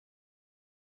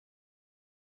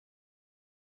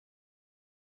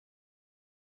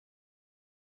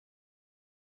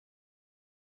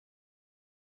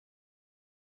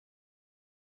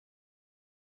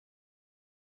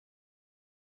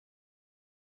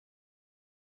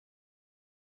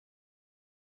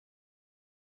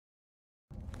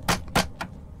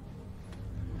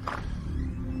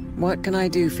What can I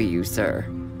do for you, sir?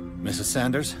 Mrs.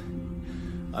 Sanders,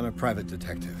 I'm a private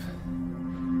detective.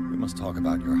 We must talk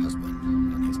about your husband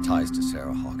and his ties to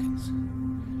Sarah Hawkins.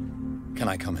 Can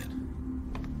I come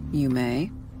in? You may.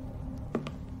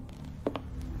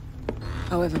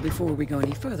 However, before we go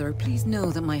any further, please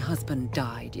know that my husband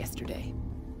died yesterday.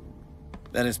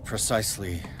 That is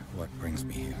precisely what brings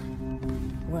me here.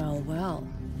 Well, well,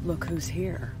 look who's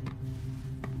here.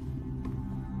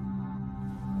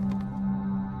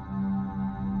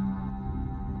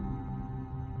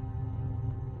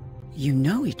 You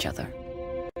know each other?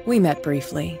 We met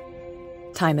briefly.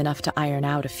 Time enough to iron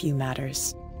out a few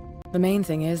matters. The main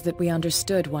thing is that we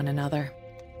understood one another.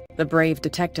 The brave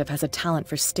detective has a talent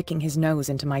for sticking his nose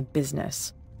into my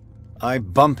business. I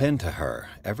bump into her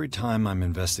every time I'm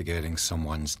investigating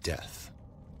someone's death.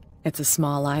 It's a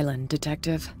small island,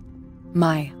 Detective.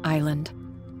 My island.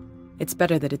 It's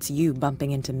better that it's you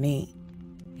bumping into me.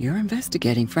 You're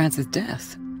investigating Francis'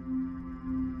 death.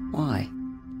 Why?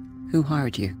 Who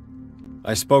hired you?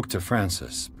 I spoke to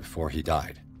Francis before he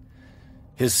died.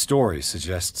 His story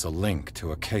suggests a link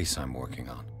to a case I'm working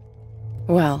on.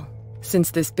 Well, since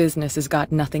this business has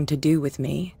got nothing to do with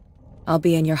me, I'll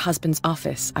be in your husband's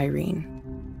office, Irene.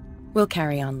 We'll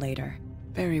carry on later.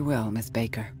 Very well, Miss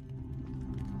Baker.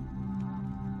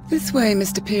 This way,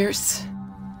 Mr. Pierce.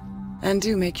 And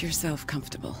do make yourself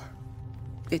comfortable.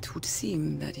 It would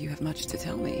seem that you have much to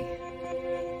tell me.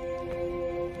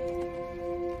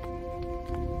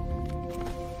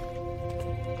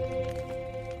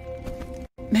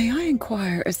 May I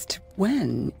inquire as to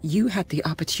when you had the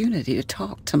opportunity to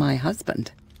talk to my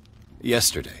husband?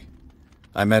 Yesterday.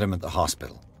 I met him at the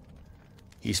hospital.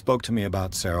 He spoke to me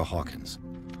about Sarah Hawkins.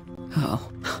 Oh,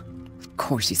 of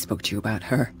course he spoke to you about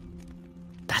her.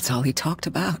 That's all he talked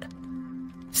about.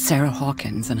 Sarah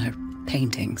Hawkins and her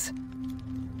paintings.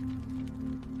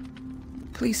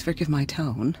 Please forgive my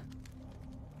tone.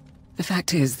 The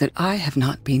fact is that I have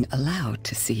not been allowed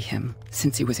to see him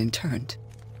since he was interned.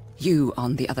 You,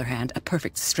 on the other hand, a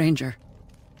perfect stranger,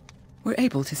 were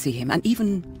able to see him and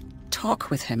even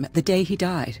talk with him the day he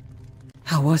died.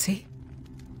 How was he?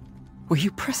 Were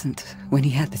you present when he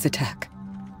had this attack?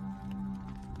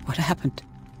 What happened?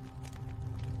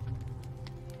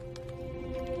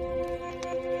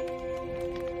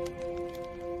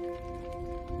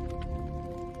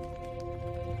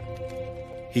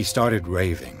 He started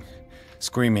raving,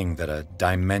 screaming that a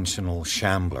dimensional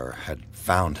Shambler had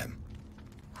found him.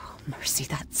 Oh, mercy,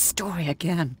 that story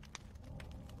again.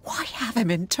 Why have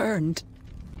him interned?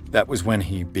 That was when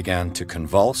he began to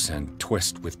convulse and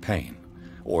twist with pain.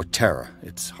 Or terror,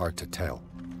 it's hard to tell.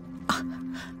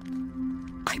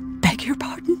 I beg your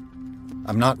pardon?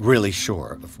 I'm not really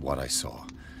sure of what I saw,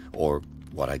 or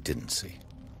what I didn't see.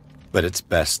 But it's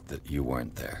best that you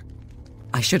weren't there.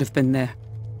 I should have been there.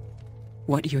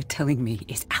 What you're telling me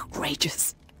is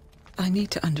outrageous. I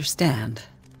need to understand.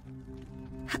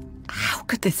 How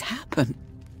could this happen?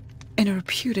 In a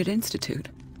reputed institute?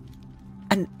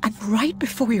 And right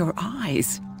before your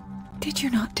eyes? Did you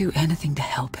not do anything to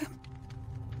help him?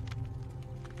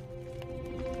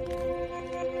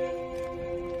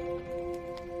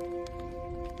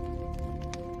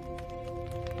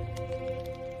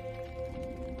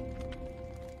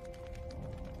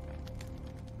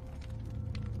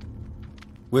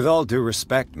 With all due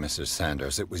respect, Mrs.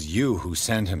 Sanders, it was you who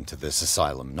sent him to this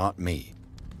asylum, not me.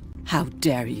 How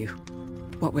dare you?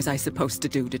 What was I supposed to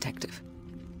do, Detective?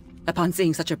 Upon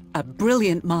seeing such a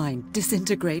brilliant mind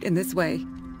disintegrate in this way,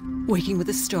 waking with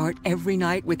a start every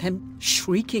night with him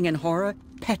shrieking in horror,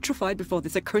 petrified before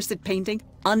this accursed painting,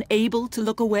 unable to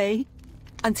look away,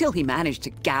 until he managed to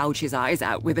gouge his eyes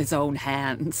out with his own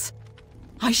hands.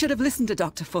 I should have listened to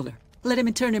Dr. Fuller, let him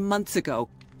intern him months ago.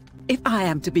 If I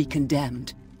am to be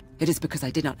condemned, it is because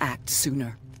I did not act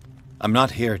sooner. I'm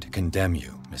not here to condemn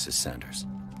you, Mrs. Sanders.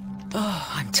 Oh,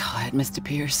 I'm tired, Mr.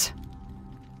 Pierce.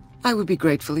 I would be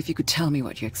grateful if you could tell me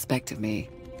what you expect of me,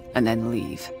 and then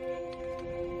leave.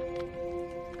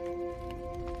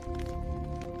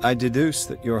 I deduce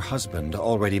that your husband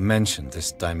already mentioned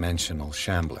this dimensional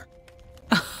Shambler.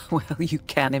 Well, you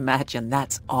can imagine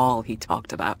that's all he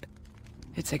talked about.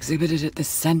 It's exhibited at the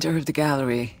center of the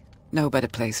gallery. No better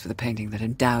place for the painting that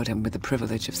endowed him with the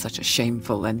privilege of such a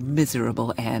shameful and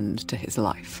miserable end to his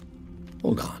life.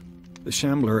 Hold on. The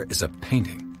Shambler is a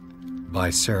painting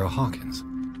by Sarah Hawkins.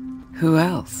 Who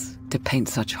else to paint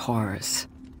such horrors?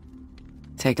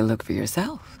 Take a look for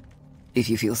yourself, if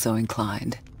you feel so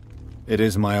inclined. It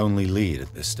is my only lead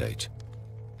at this stage.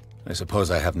 I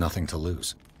suppose I have nothing to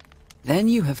lose. Then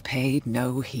you have paid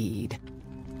no heed.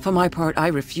 For my part, I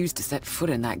refuse to set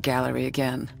foot in that gallery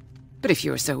again. But if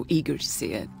you're so eager to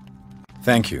see it,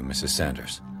 Thank you, Mrs.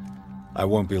 Sanders. I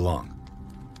won't be long.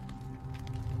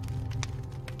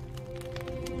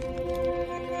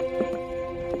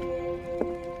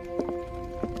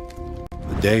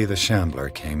 The day the Shambler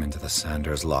came into the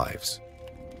Sanders' lives.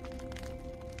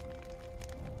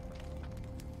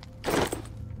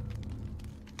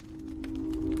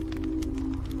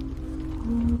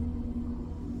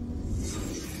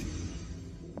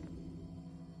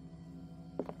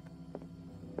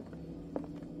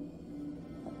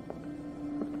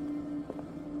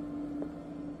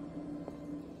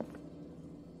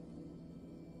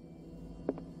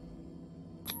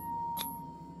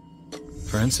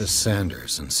 Frances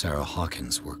Sanders and Sarah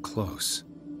Hawkins were close.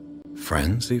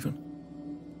 Friends, even?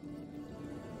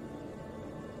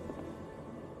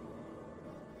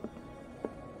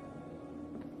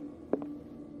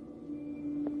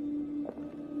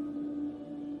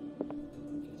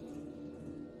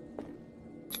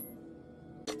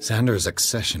 Sanders'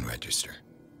 accession register.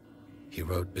 He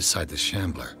wrote beside the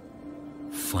Shambler,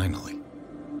 "Finally."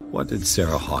 What did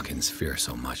Sarah Hawkins fear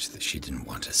so much that she didn't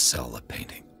want to sell the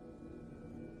painting?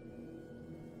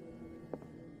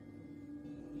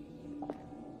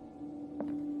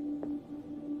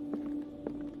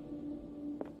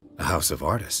 A house of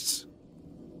artists.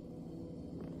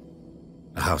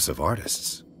 A house of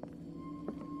artists.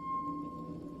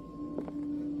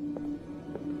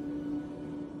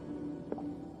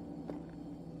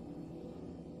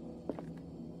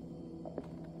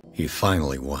 He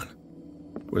finally won.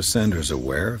 Was Sanders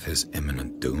aware of his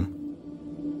imminent doom?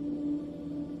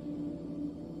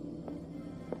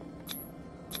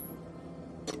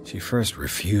 She first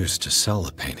refused to sell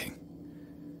the painting.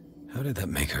 How did that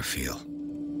make her feel?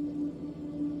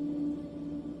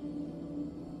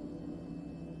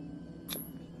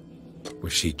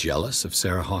 Was she jealous of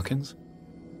Sarah Hawkins?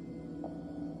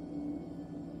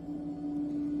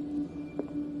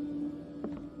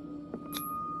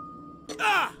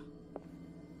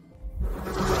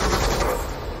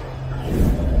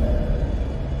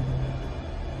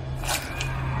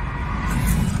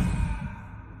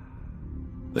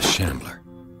 The Shambler.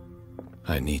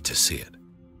 I need to see it.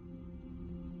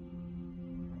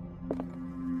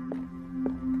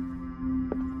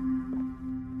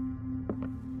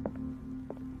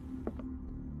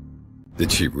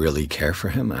 Did she really care for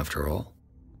him after all?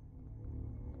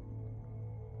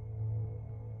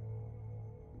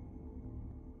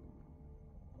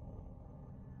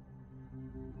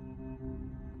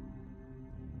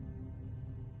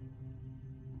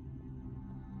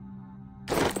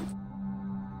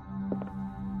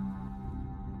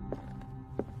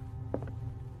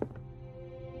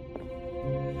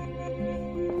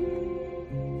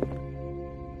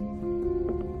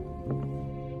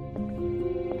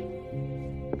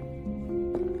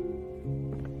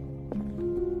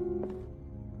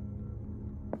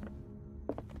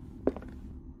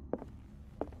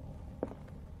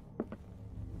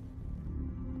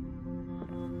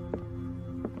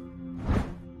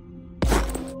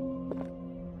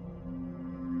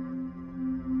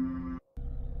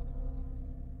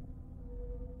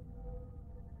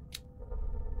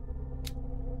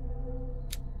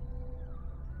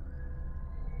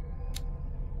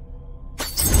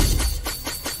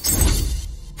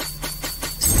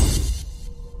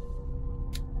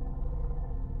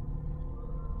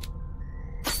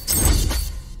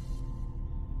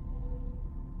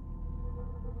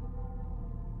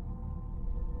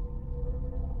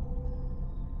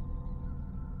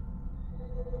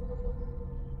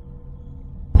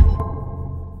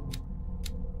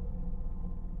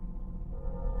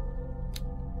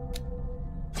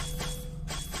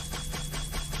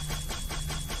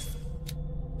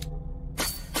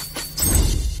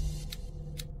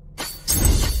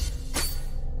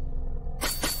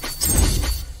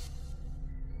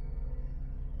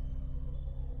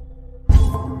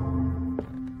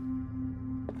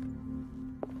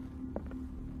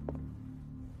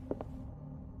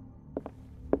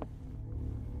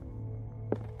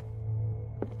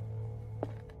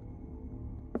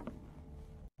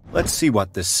 Let's see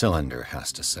what this cylinder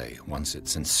has to say once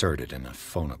it's inserted in a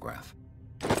phonograph.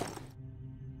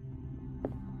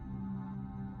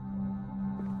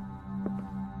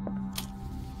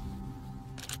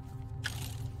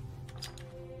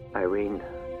 Irene,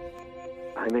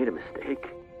 I made a mistake.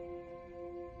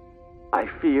 I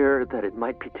fear that it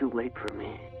might be too late for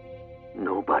me.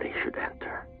 Nobody should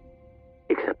enter,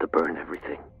 except to burn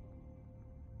everything.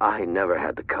 I never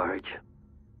had the courage.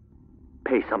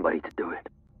 Pay somebody to do it.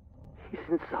 He's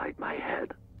inside my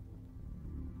head.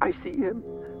 I see him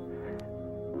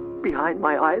behind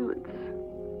my eyelids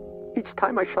each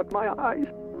time I shut my eyes.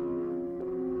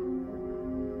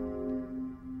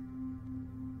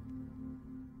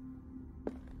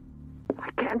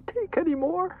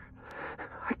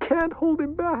 I can't hold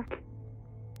him back.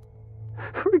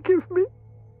 Forgive me.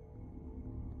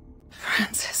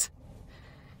 Francis,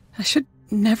 I should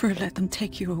never let them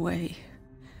take you away.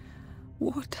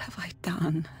 What have I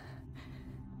done?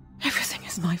 Everything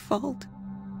is my fault.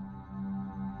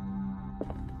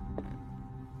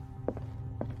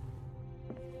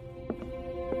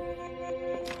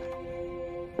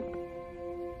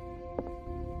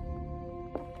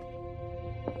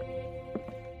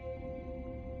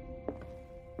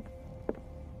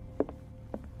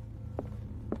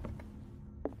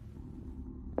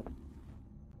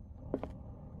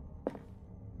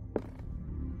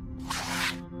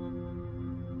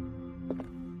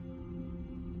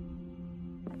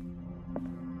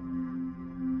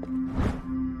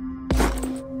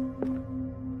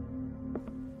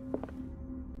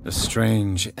 A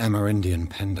strange Amerindian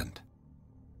pendant.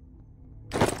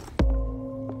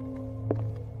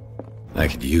 I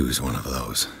could use one of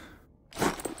those.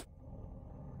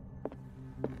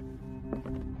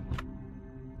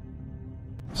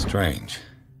 Strange.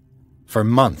 For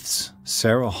months,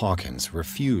 Sarah Hawkins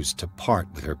refused to part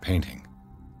with her painting,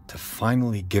 to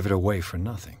finally give it away for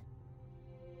nothing.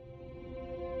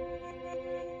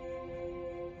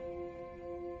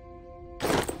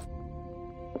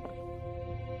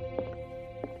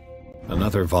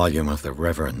 Another volume of the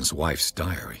Reverend's wife's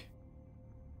diary.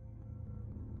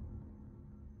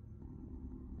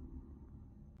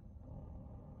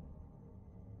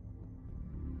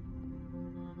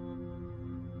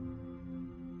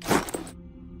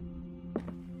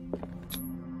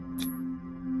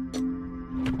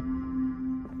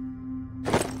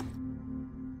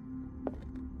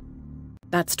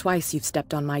 That's twice you've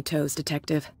stepped on my toes,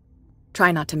 Detective.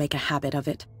 Try not to make a habit of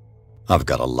it. I've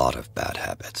got a lot of bad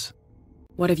habits.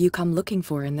 What have you come looking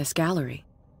for in this gallery?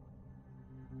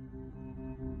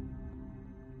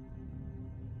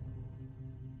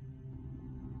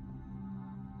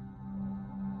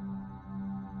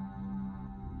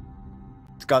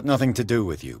 It's got nothing to do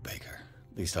with you, Baker.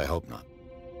 At least I hope not.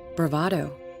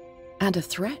 Bravado. And a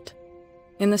threat.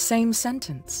 In the same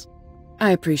sentence.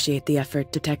 I appreciate the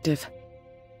effort, Detective.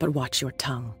 But watch your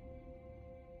tongue.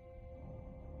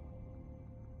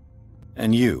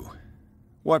 And you?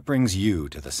 What brings you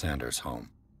to the Sanders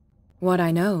home? What I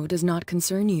know does not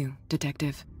concern you,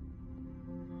 Detective.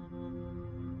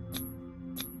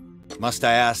 Must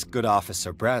I ask good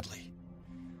Officer Bradley?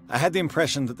 I had the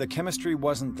impression that the chemistry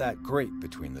wasn't that great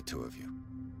between the two of you.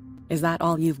 Is that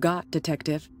all you've got,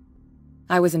 Detective?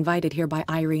 I was invited here by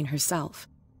Irene herself.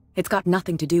 It's got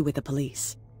nothing to do with the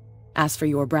police. As for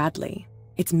your Bradley,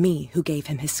 it's me who gave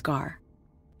him his scar.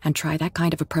 And try that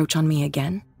kind of approach on me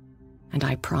again, and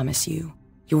I promise you,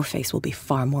 your face will be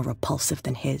far more repulsive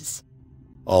than his.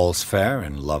 All's fair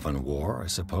in love and war, I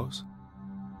suppose?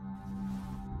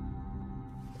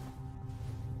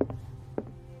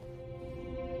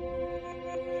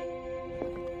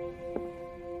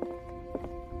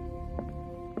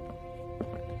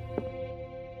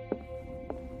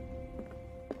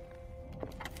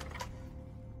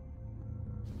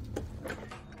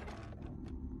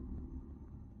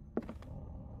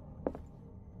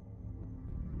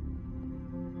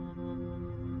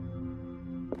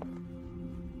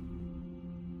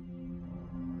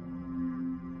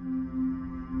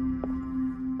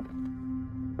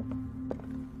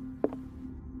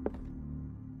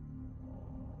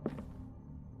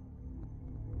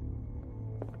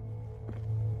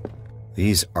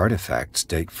 These artifacts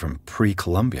date from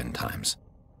pre-Columbian times.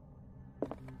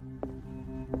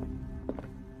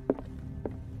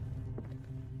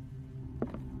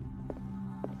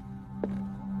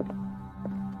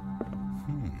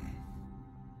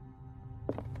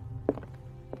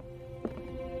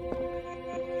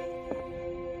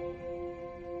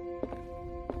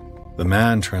 The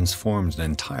man transformed an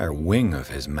entire wing of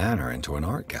his manor into an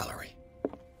art gallery.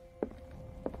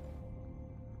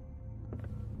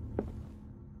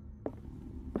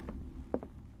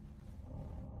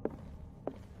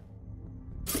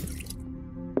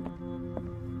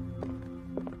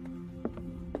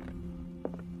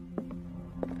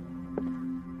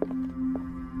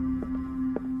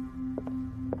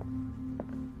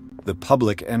 The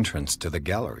public entrance to the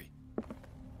gallery.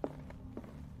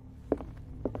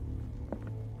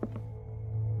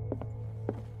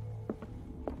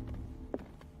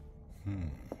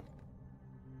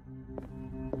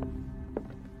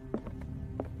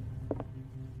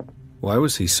 Why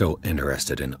was he so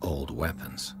interested in old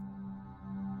weapons?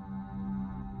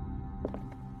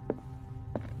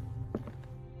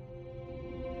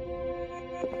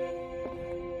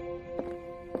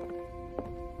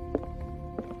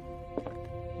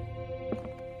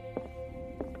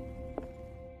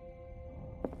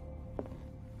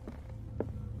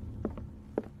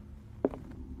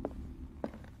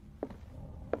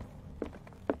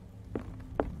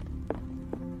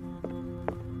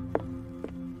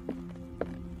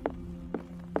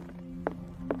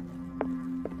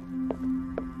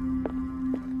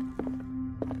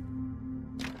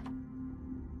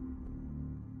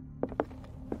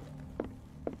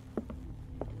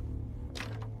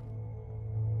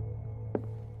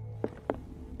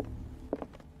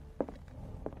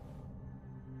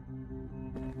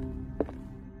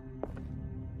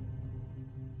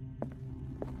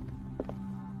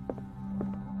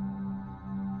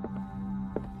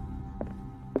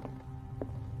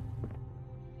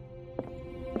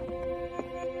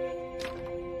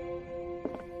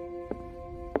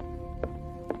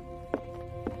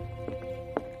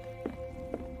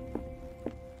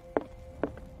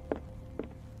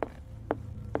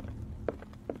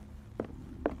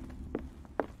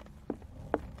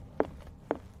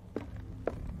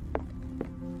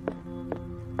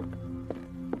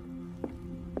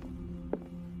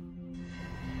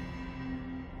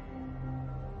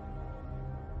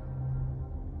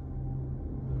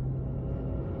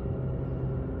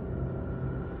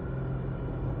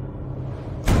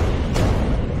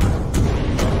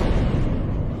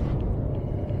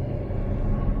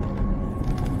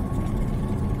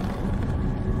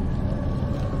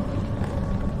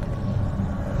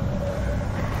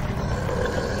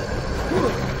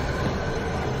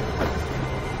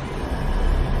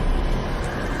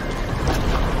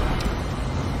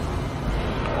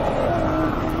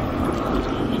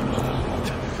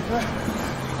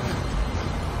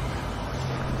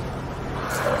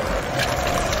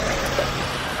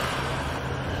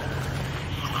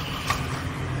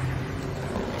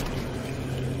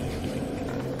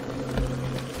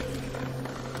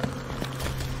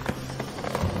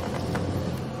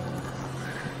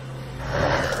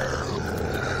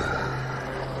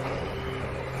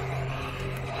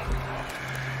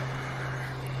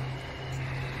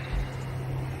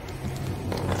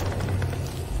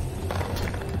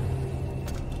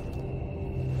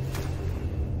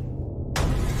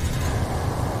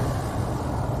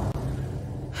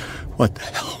 What the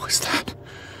hell was that?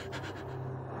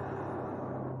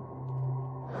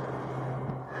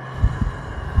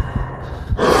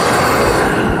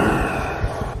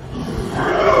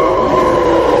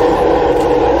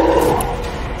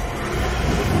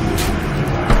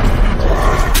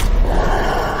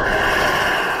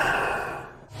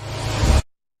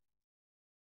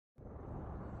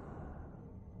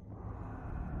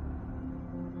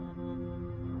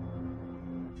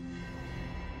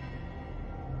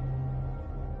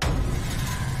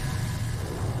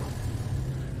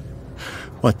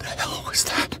 What the hell was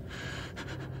that?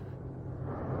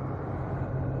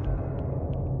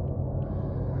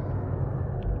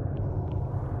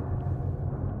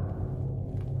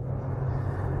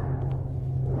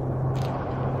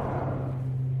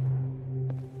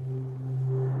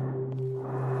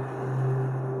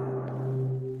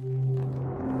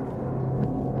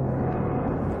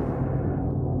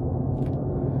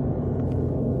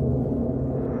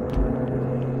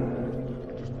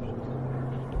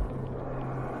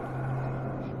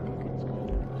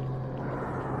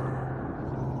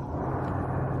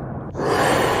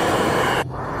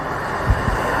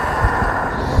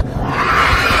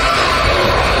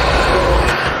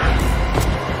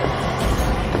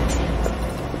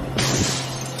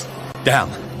 Down.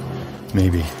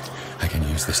 Maybe I can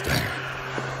use this dagger.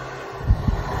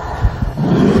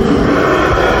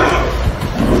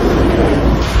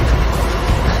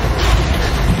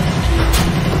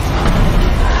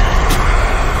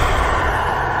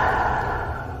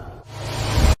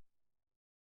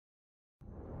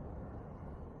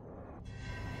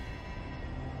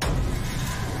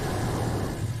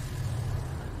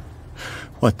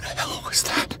 What the hell was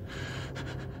that?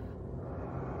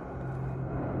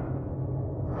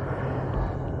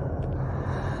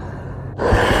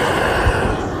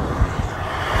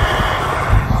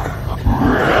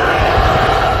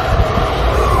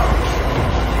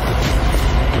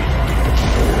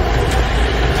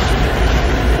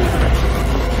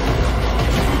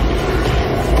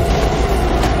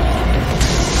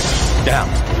 Down.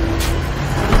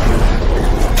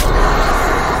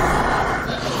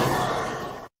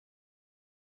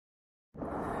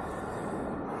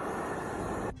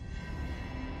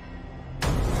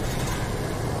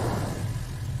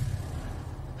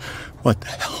 What the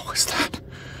hell was that?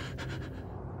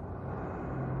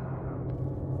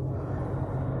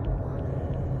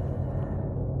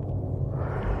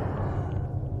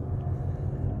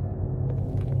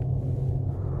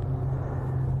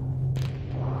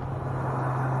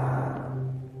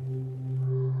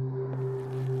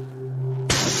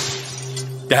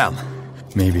 Down.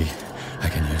 Maybe I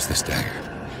can use this dagger.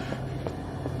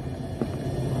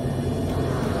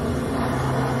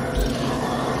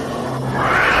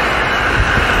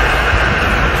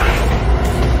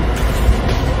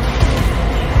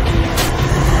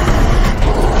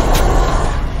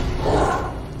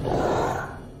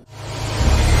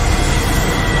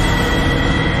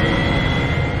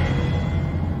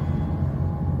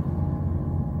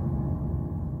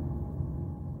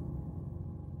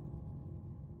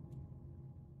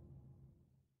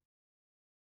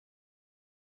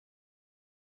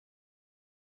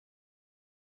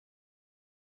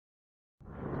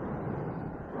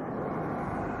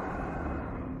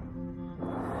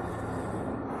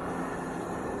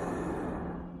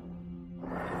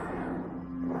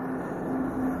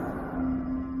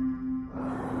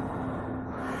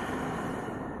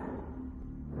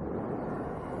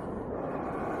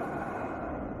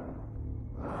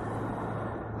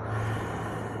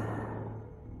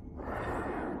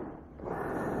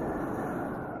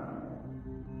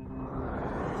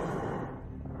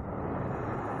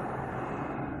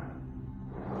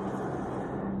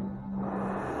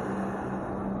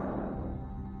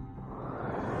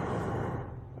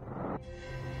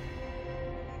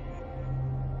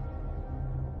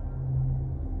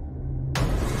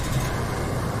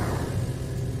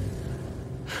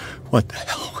 What the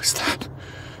hell was that?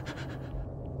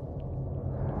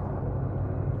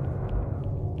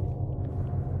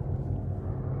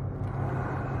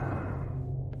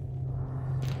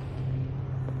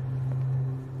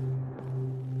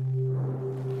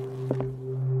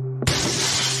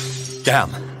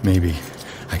 Down. Maybe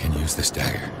I can use this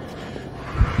dagger.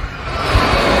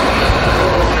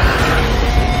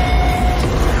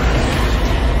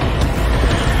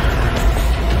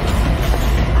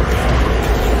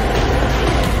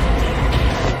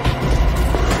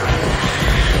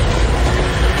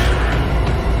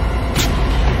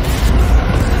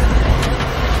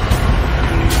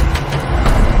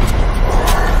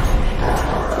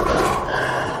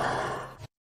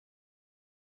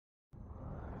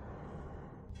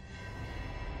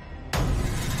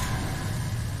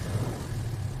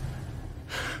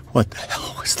 What the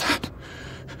hell was that?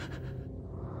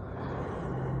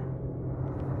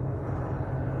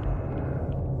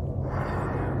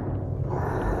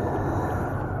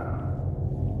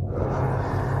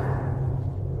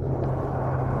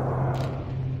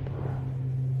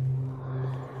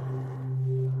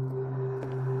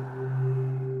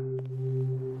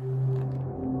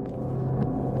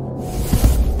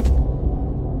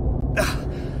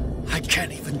 I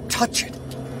can't even touch it.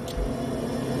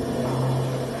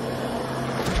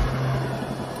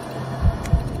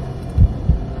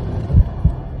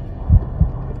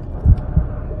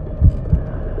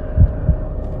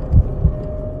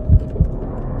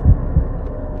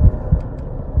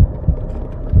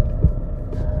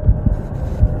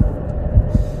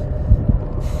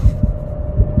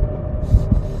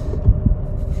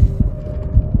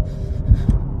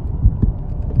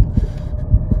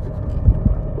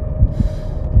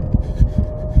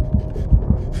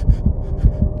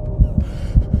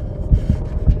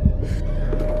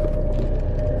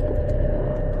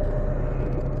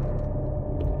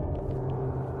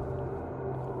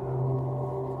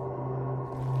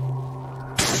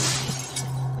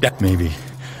 Yeah, maybe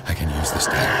I can use this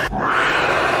dagger.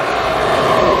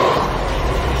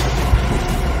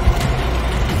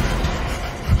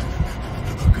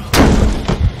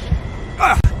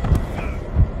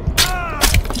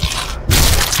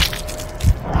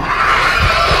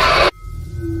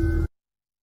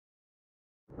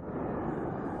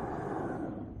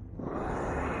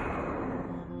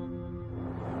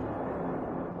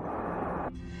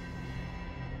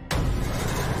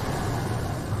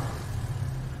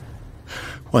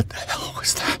 What the hell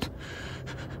was that?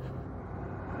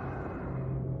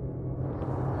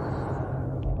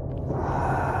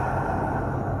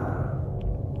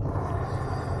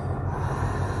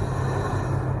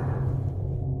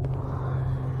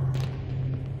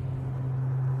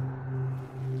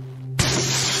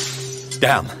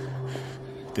 Damn!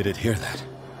 Did it hear that?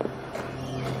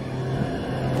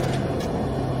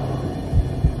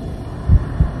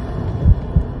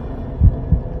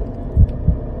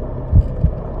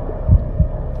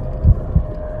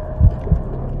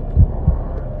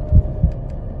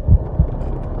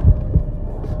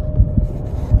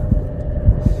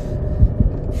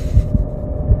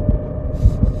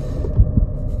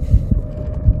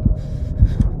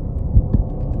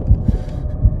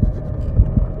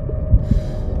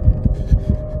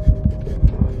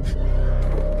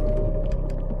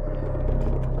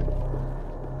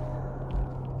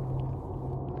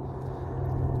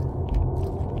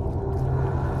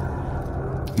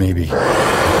 Maybe.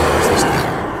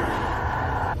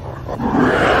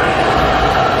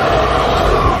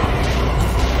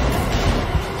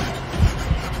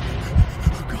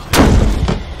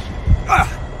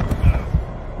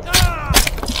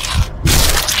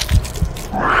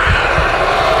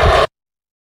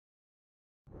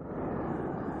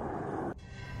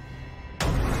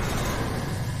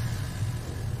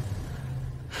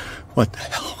 What the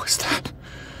hell was that?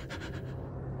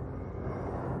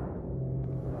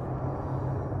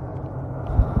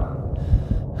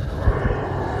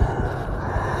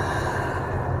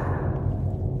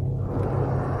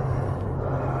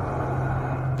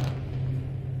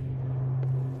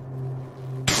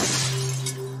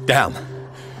 Damn!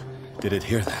 Did it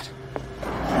hear that?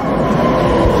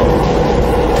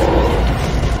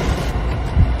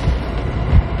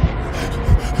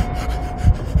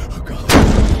 Oh God!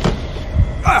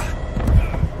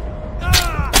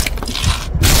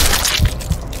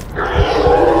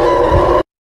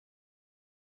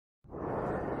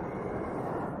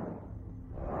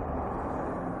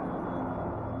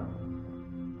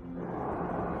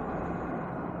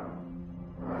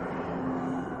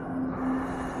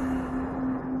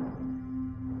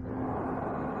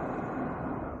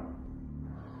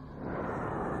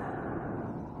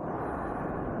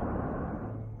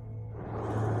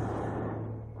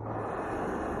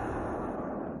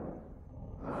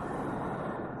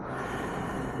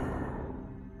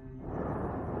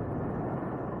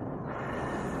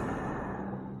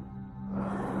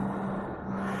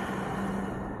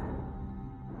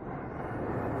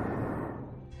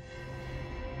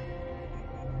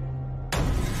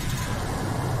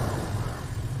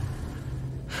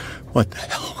 What the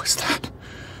hell was that?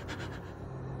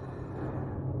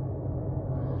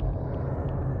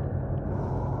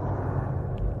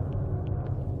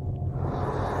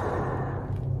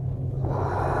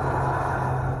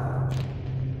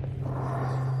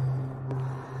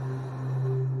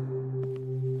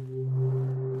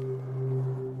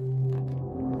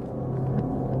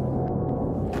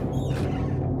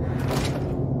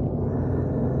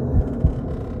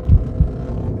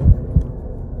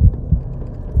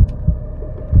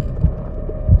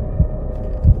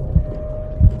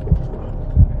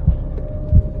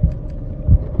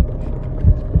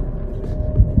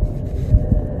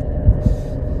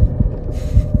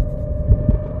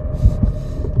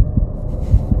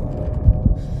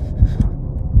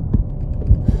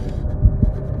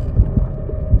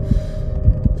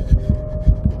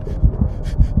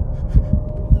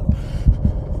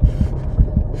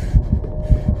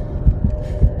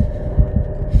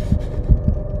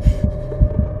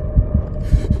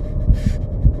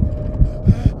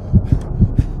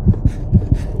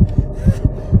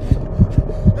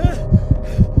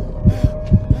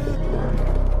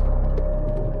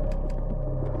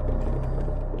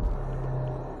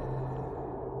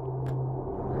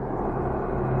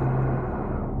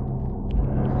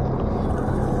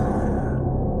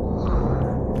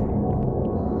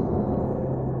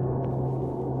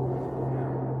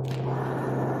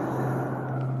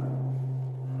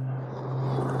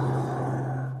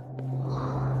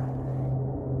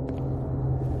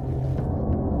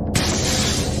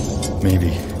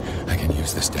 Maybe I can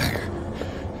use this dagger.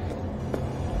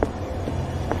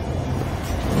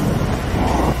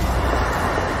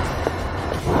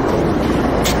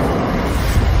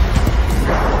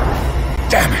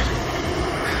 Damn it!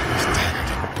 This dagger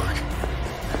didn't work.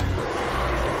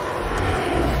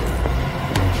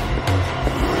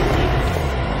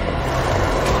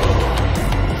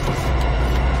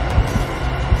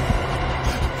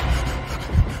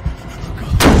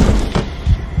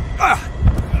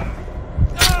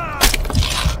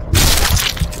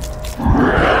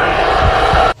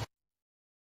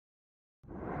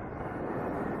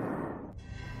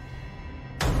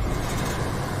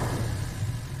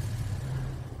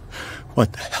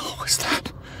 What the hell was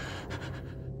that?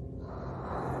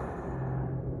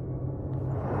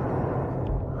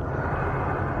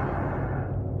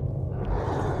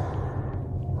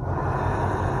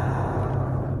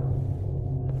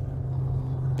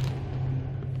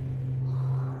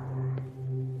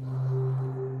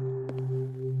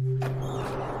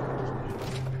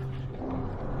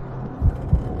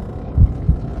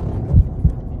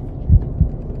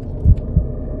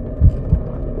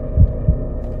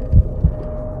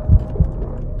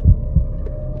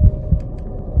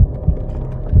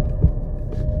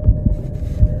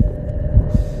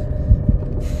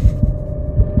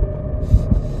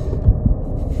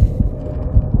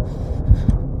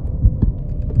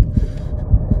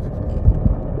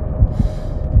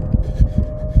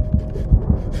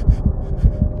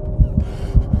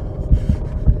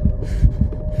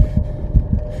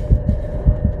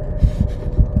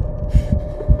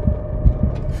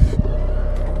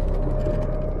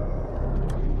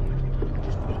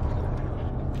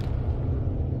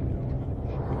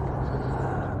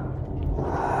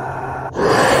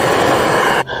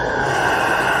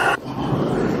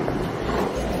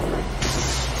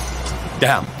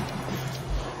 Damn.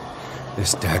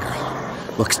 This dagger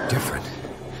looks different.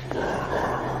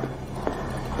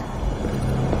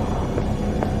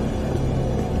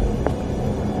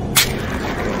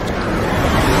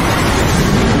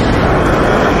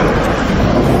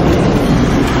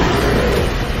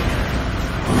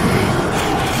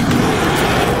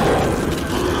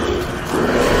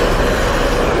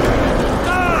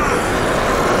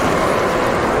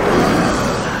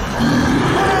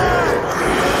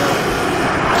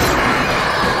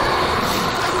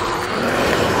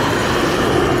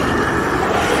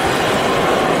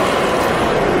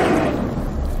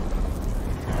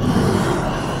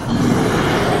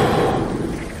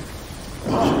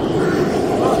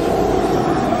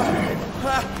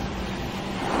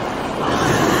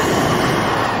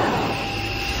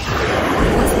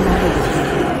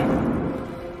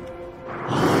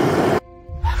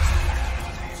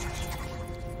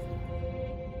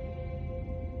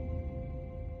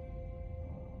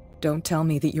 Don't tell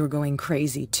me that you're going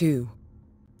crazy, too.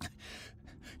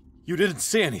 You didn't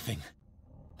see anything.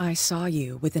 I saw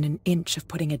you within an inch of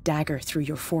putting a dagger through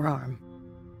your forearm.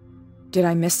 Did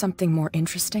I miss something more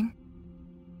interesting?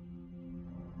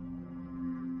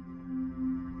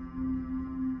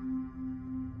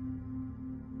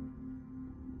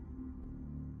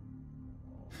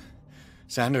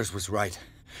 Sanders was right.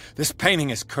 This painting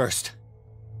is cursed.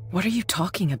 What are you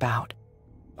talking about?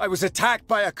 I was attacked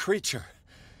by a creature.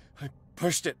 I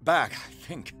pushed it back, I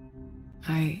think.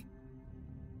 I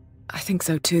think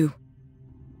so too.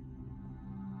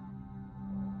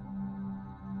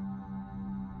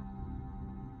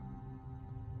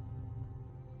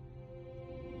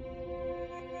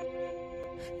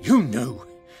 You knew.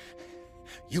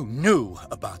 You knew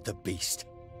about the beast.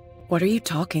 What are you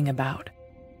talking about?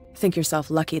 Think yourself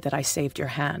lucky that I saved your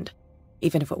hand,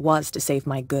 even if it was to save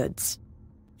my goods.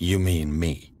 You mean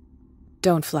me?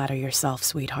 Don't flatter yourself,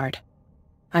 sweetheart.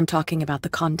 I'm talking about the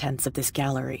contents of this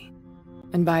gallery.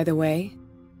 And by the way,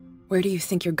 where do you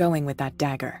think you're going with that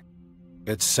dagger?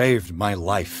 It saved my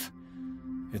life.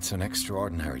 It's an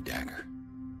extraordinary dagger.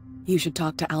 You should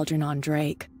talk to Algernon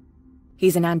Drake.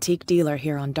 He's an antique dealer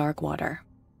here on Darkwater.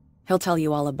 He'll tell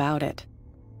you all about it.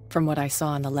 From what I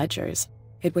saw in the ledgers,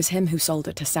 it was him who sold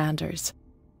it to Sanders.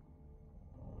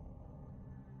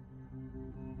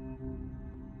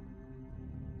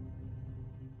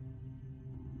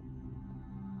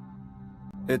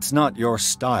 It's not your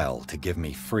style to give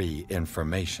me free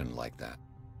information like that.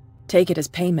 Take it as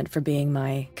payment for being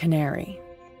my canary.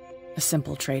 A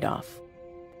simple trade-off.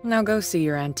 Now go see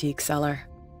your antique seller.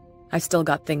 I've still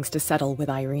got things to settle with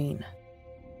Irene.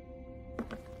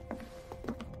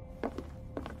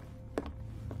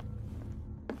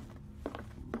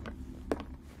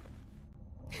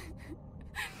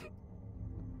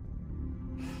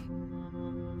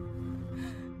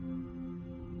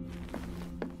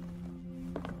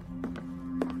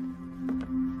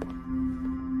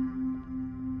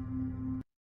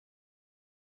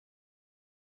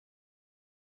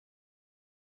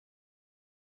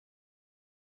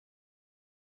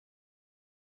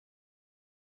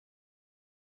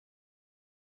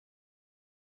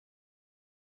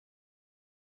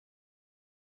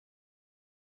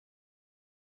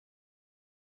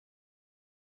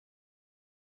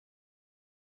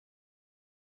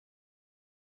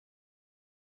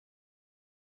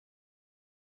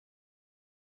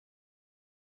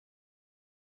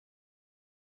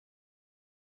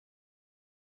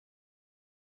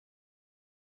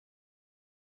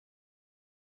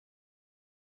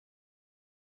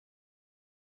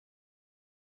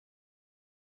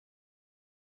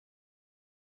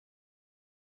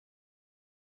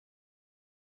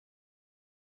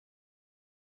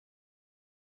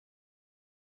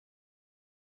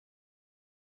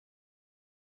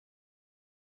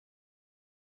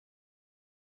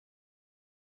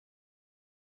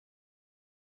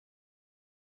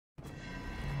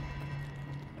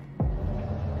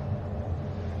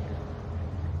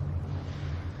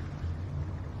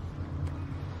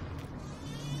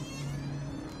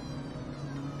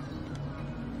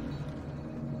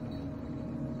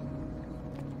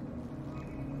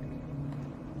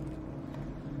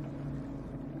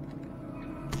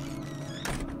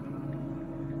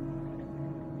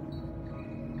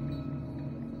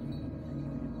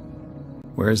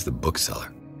 Where is the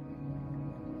bookseller?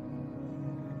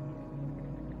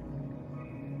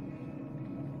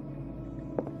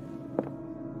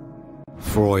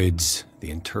 Freud's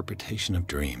The Interpretation of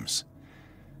Dreams.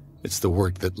 It's the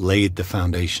work that laid the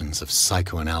foundations of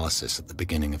psychoanalysis at the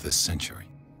beginning of this century.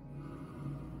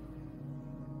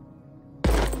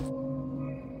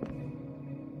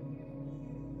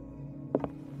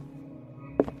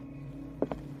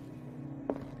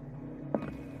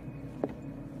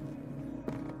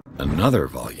 Another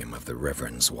volume of the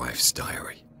Reverend's wife's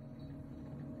diary.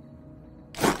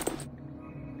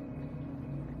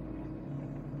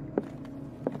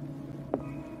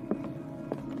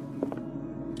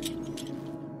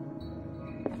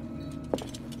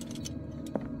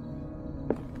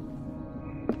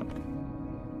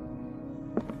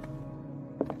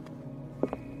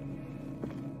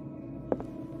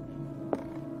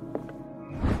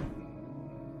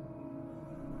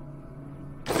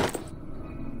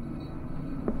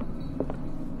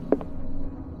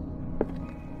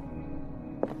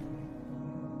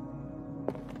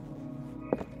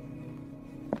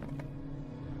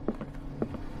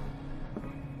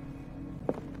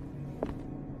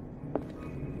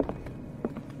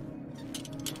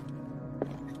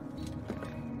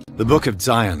 The Book of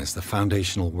Zion is the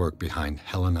foundational work behind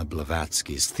Helena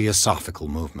Blavatsky's Theosophical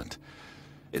movement.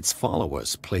 Its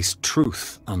followers place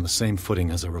truth on the same footing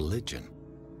as a religion.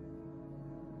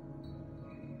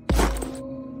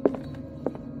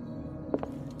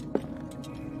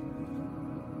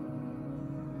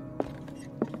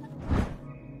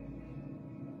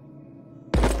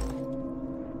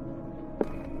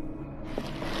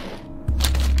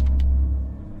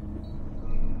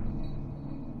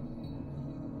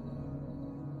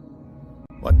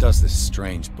 What does this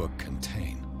strange book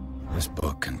contain? This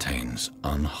book contains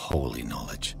unholy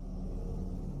knowledge.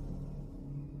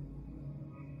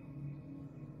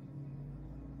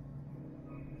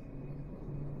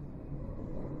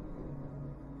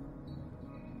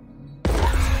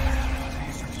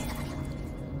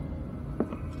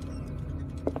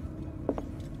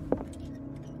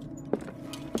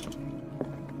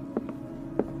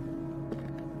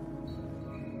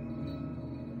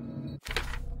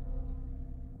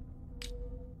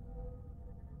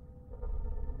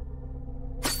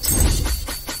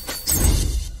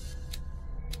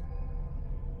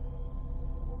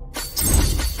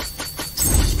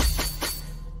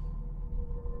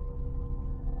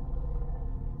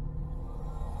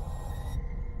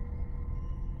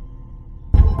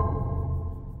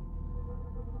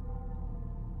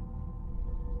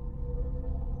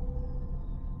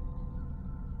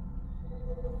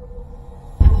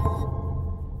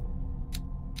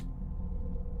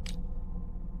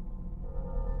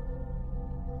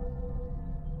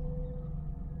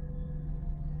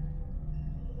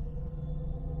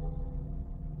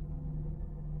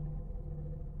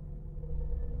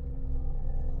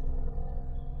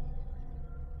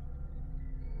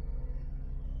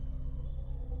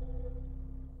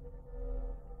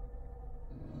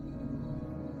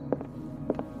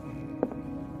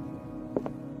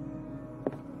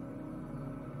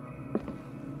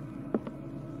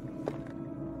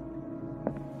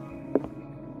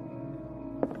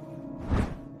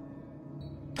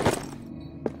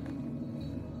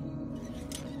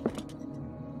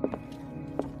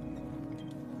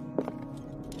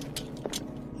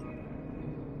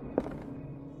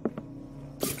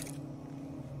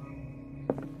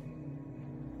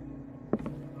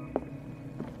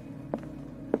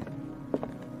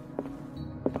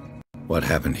 What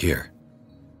happened here?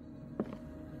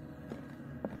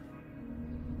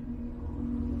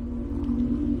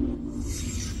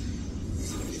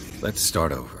 Let's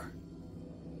start over.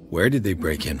 Where did they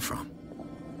break in from?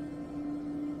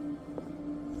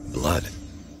 Blood.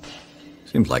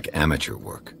 Seems like amateur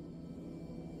work.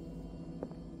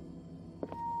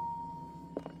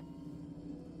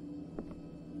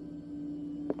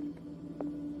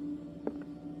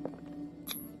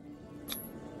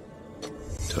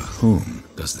 To whom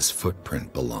does this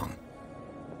footprint belong?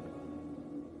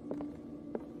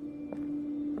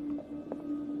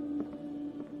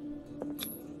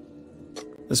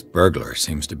 This burglar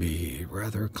seems to be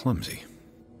rather clumsy.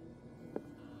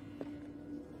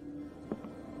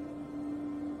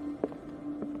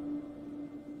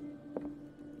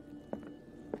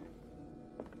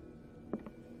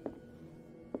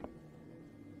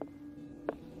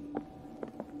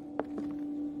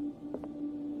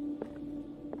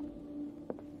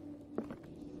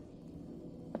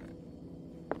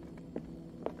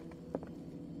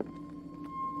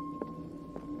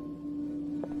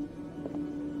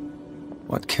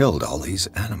 What killed all these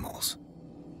animals?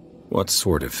 What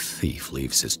sort of thief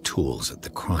leaves his tools at the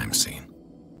crime scene?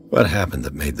 What happened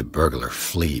that made the burglar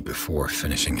flee before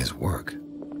finishing his work?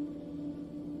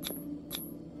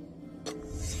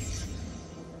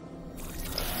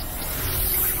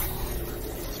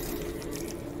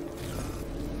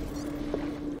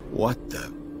 What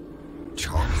the...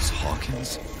 Charles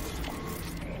Hawkins?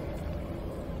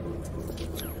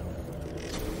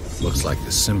 Looks like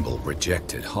the symbol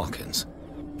rejected Hawkins.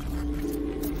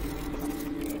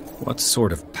 What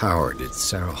sort of power did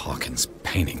Sarah Hawkins'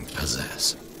 painting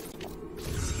possess?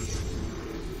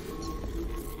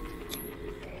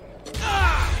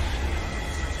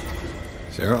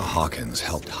 Sarah Hawkins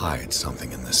helped hide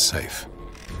something in this safe.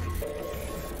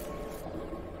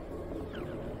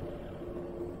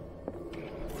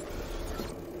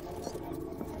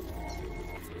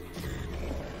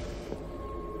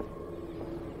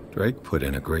 Drake put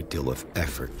in a great deal of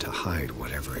effort to hide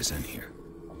whatever is in here.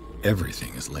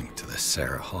 Everything is linked to the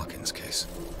Sarah Hawkins case.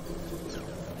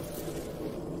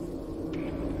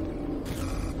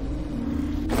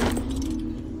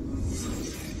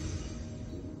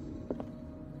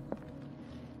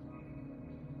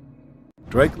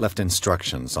 Drake left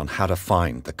instructions on how to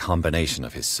find the combination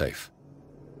of his safe.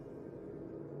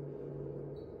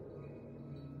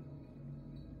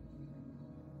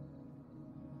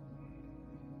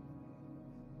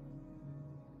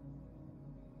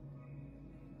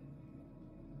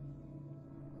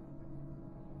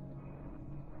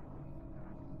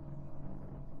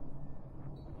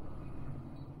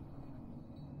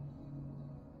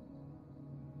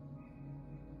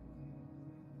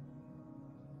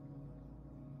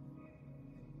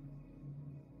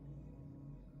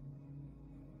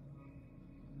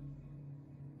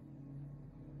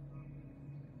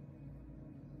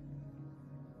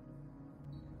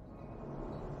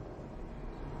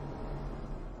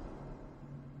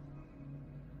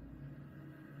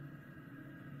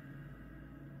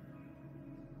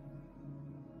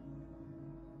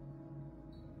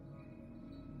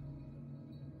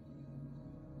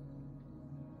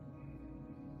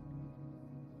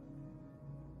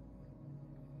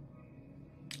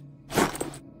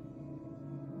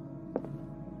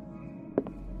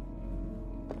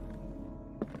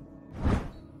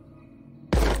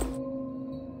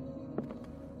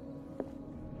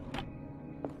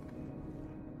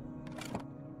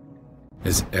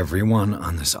 Is everyone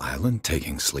on this island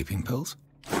taking sleeping pills?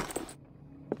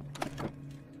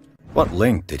 What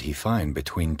link did he find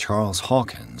between Charles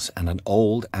Hawkins and an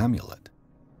old amulet?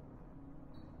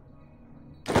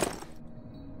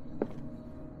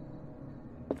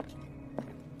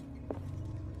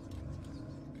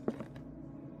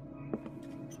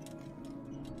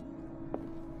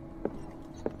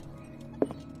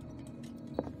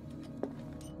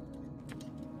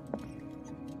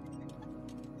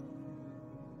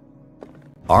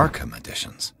 Arkham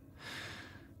editions.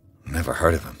 Never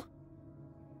heard of him.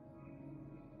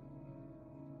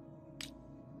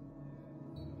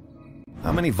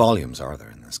 How many volumes are there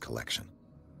in this collection?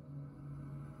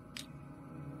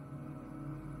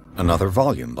 Another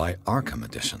volume by Arkham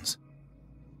Editions.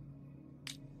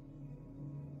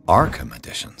 Arkham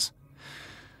Editions.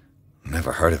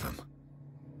 Never heard of him.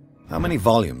 How many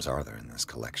volumes are there in this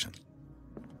collection?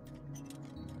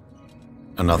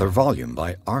 Another volume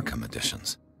by Arkham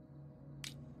Editions.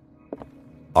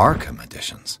 Arkham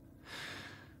Editions.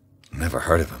 Never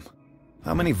heard of him.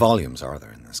 How many volumes are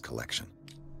there in this collection?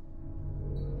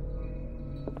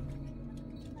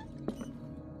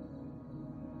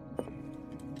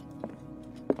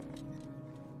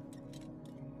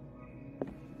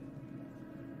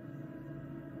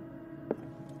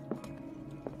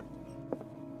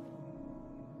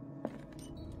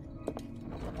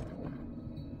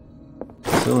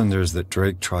 Cylinders that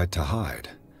Drake tried to hide.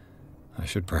 I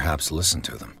should perhaps listen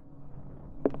to them.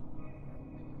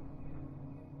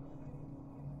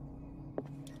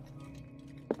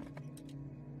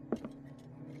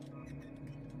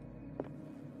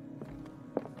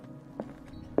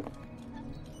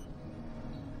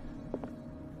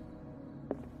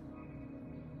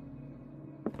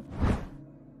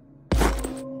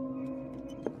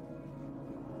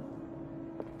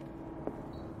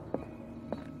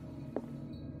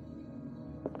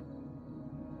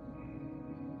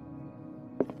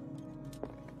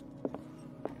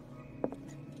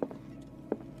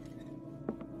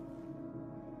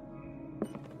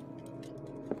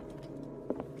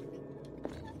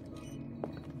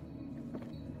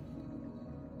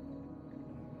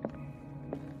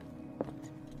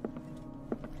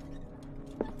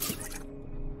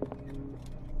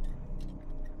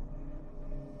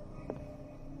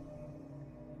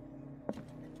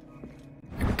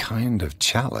 kind of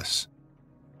chalice?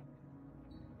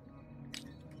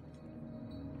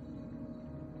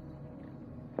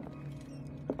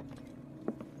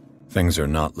 Things are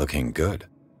not looking good.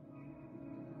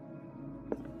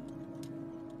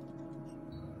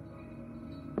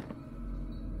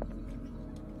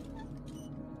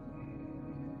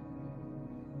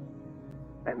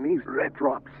 And these red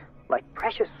drops, like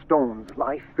precious stones,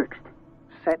 lie fixed,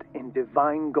 set in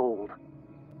divine gold.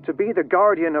 To be the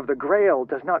guardian of the Grail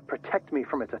does not protect me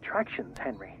from its attractions,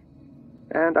 Henry.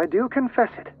 And I do confess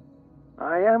it.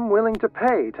 I am willing to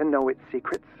pay to know its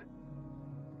secrets.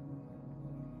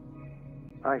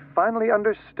 I finally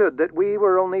understood that we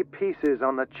were only pieces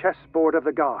on the chessboard of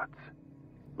the gods.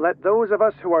 Let those of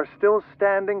us who are still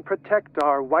standing protect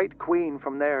our White Queen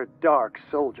from their dark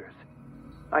soldiers.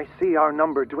 I see our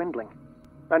number dwindling,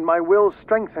 and my will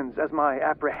strengthens as my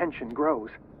apprehension grows.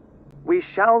 We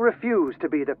shall refuse to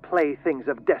be the playthings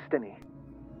of destiny.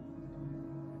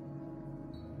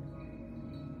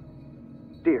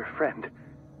 Dear friend,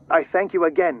 I thank you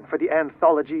again for the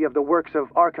anthology of the works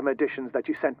of Arkham editions that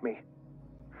you sent me.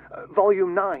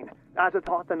 Volume 9,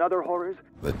 Azathoth and Other Horrors.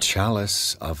 The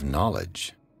Chalice of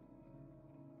Knowledge.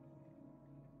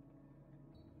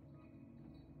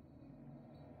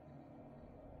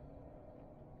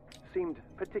 Seemed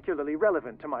particularly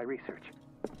relevant to my research.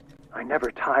 I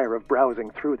never tire of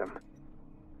browsing through them.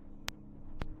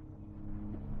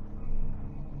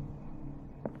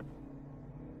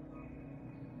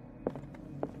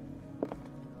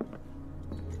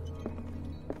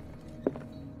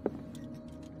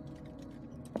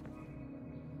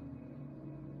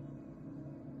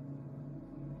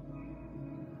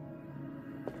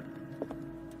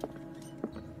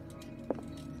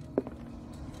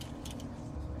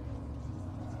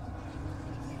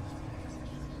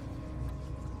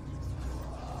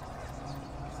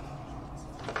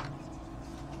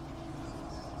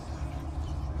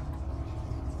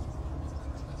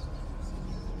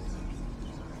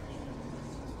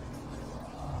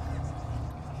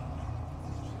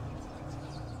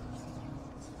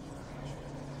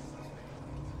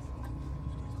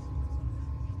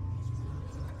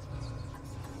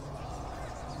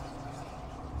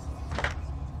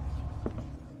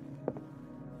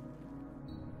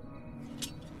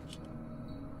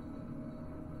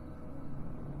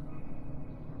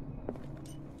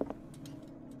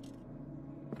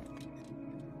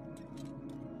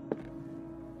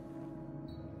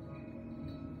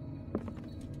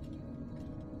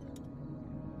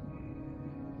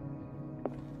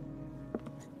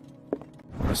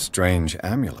 A strange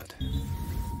amulet.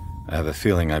 I have a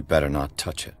feeling I'd better not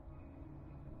touch it.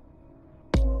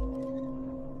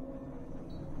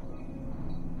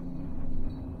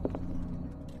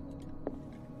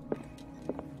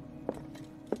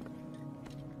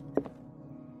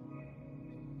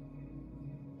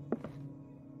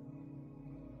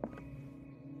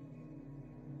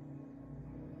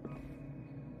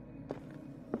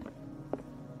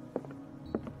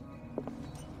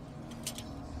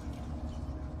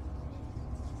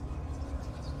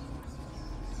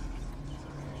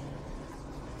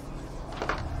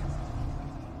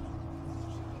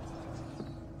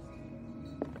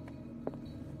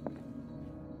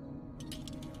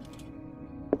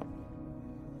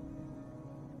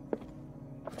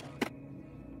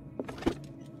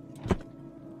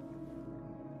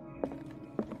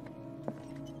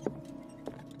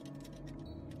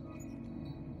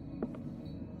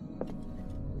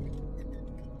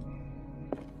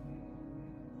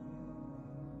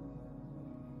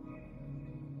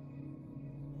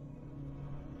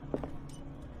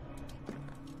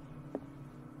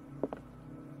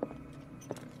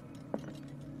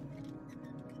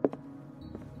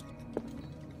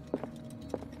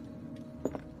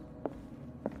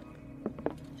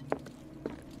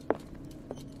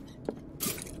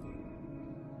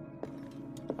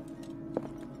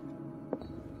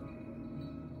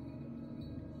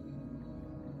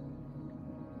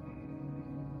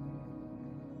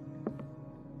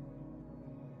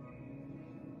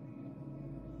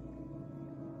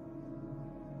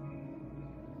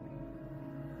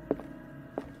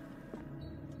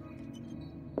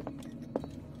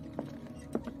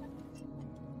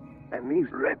 And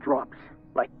these red drops,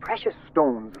 like precious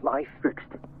stones, lie fixed,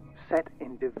 set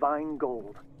in divine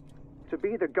gold. To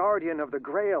be the guardian of the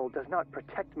Grail does not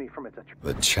protect me from its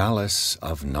The Chalice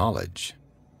of Knowledge.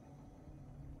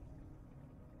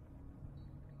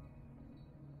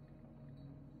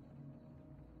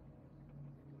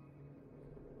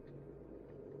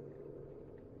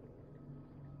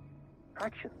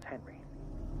 actions, Henry.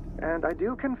 And I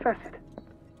do confess it.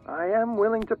 I am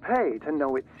willing to pay to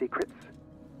know its secrets.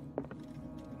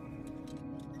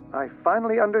 I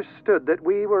finally understood that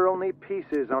we were only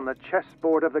pieces on the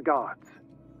chessboard of the gods.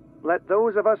 Let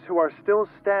those of us who are still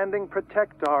standing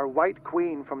protect our White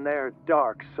Queen from their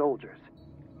dark soldiers.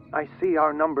 I see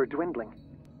our number dwindling,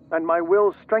 and my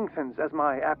will strengthens as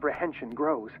my apprehension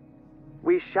grows.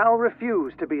 We shall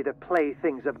refuse to be the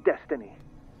playthings of destiny.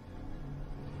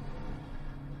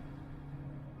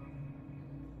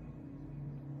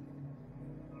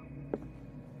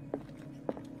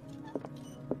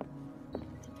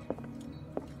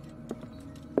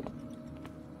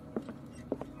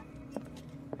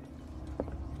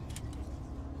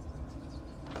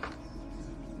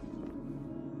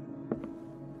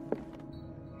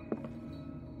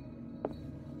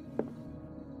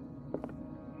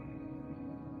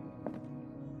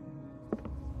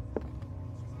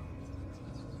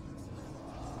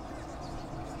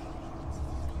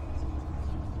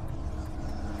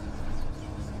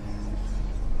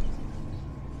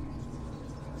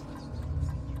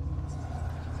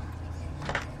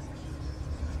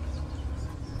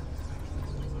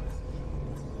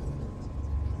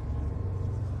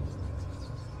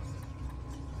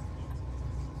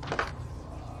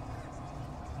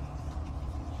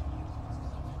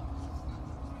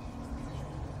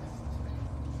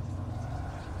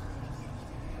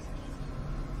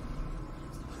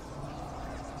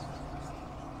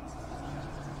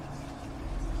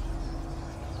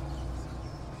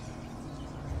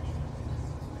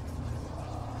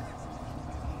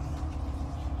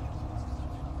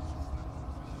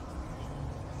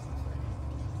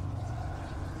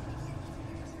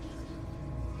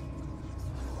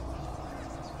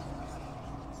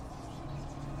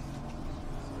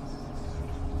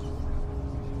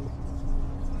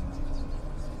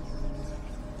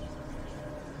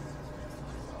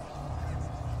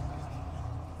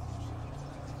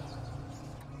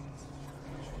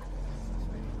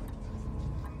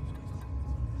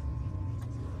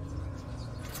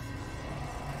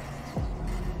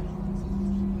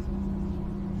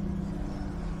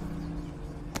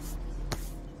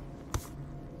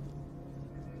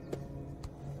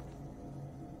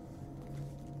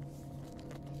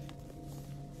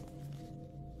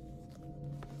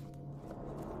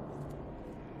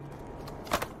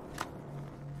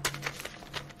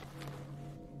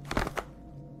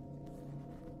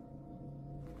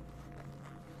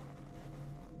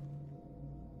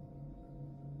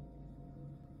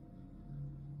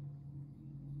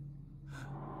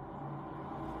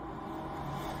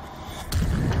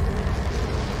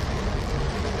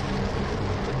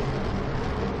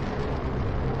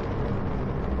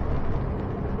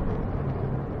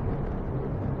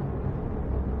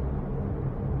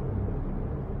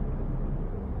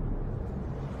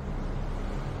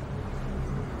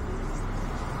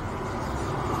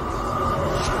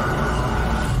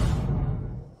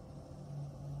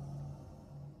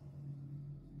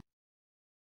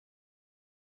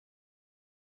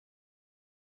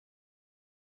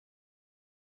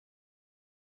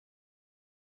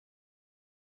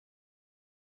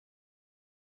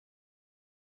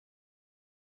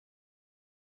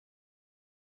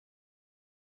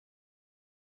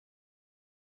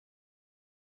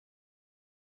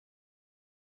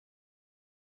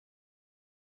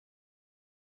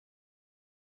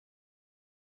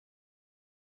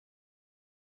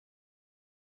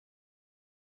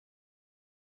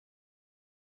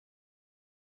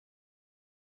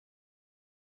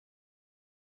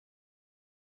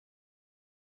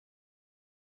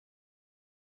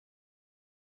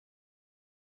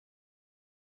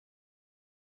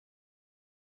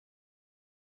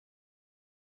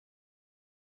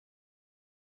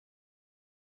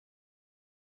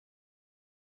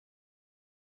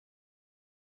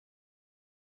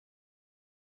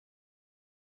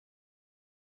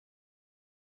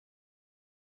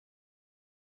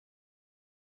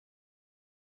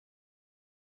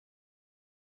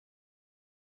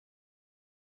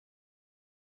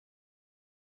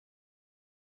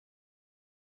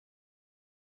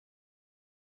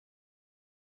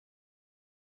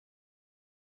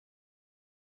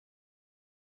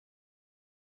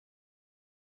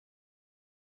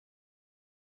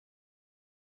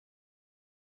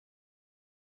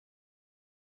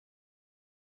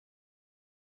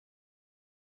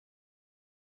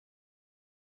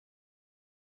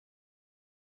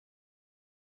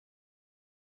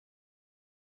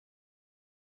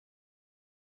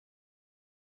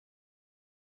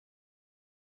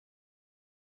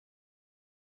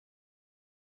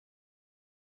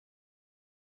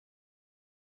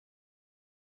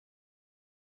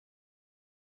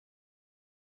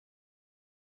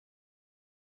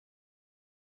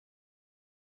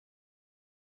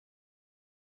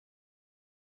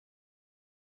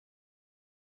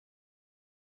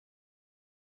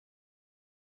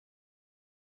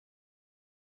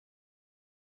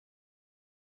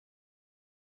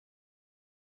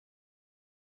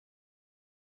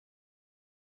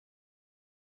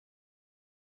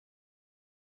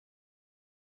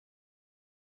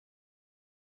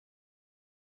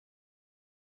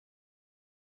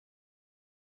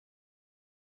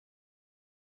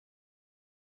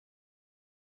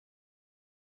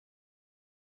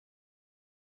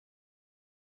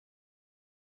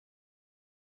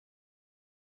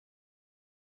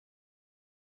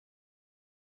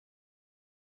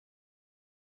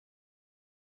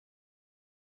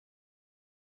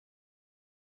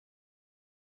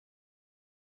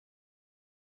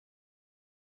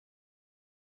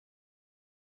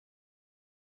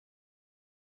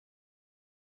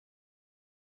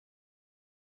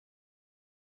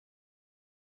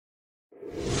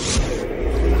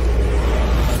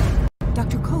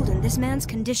 This man's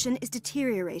condition is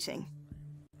deteriorating.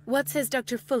 What says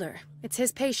Dr. Fuller? It's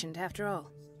his patient, after all.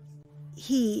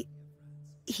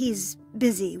 He's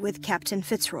busy with Captain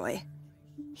Fitzroy.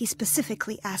 He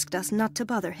specifically asked us not to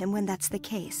bother him when that's the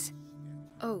case.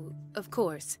 Oh, of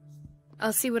course.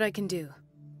 I'll see what I can do.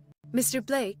 Mr.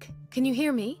 Blake, can you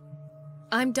hear me?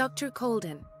 I'm Dr.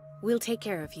 Colden. We'll take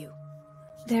care of you.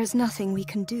 There's nothing we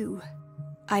can do.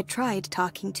 I tried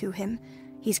talking to him.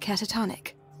 He's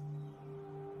catatonic.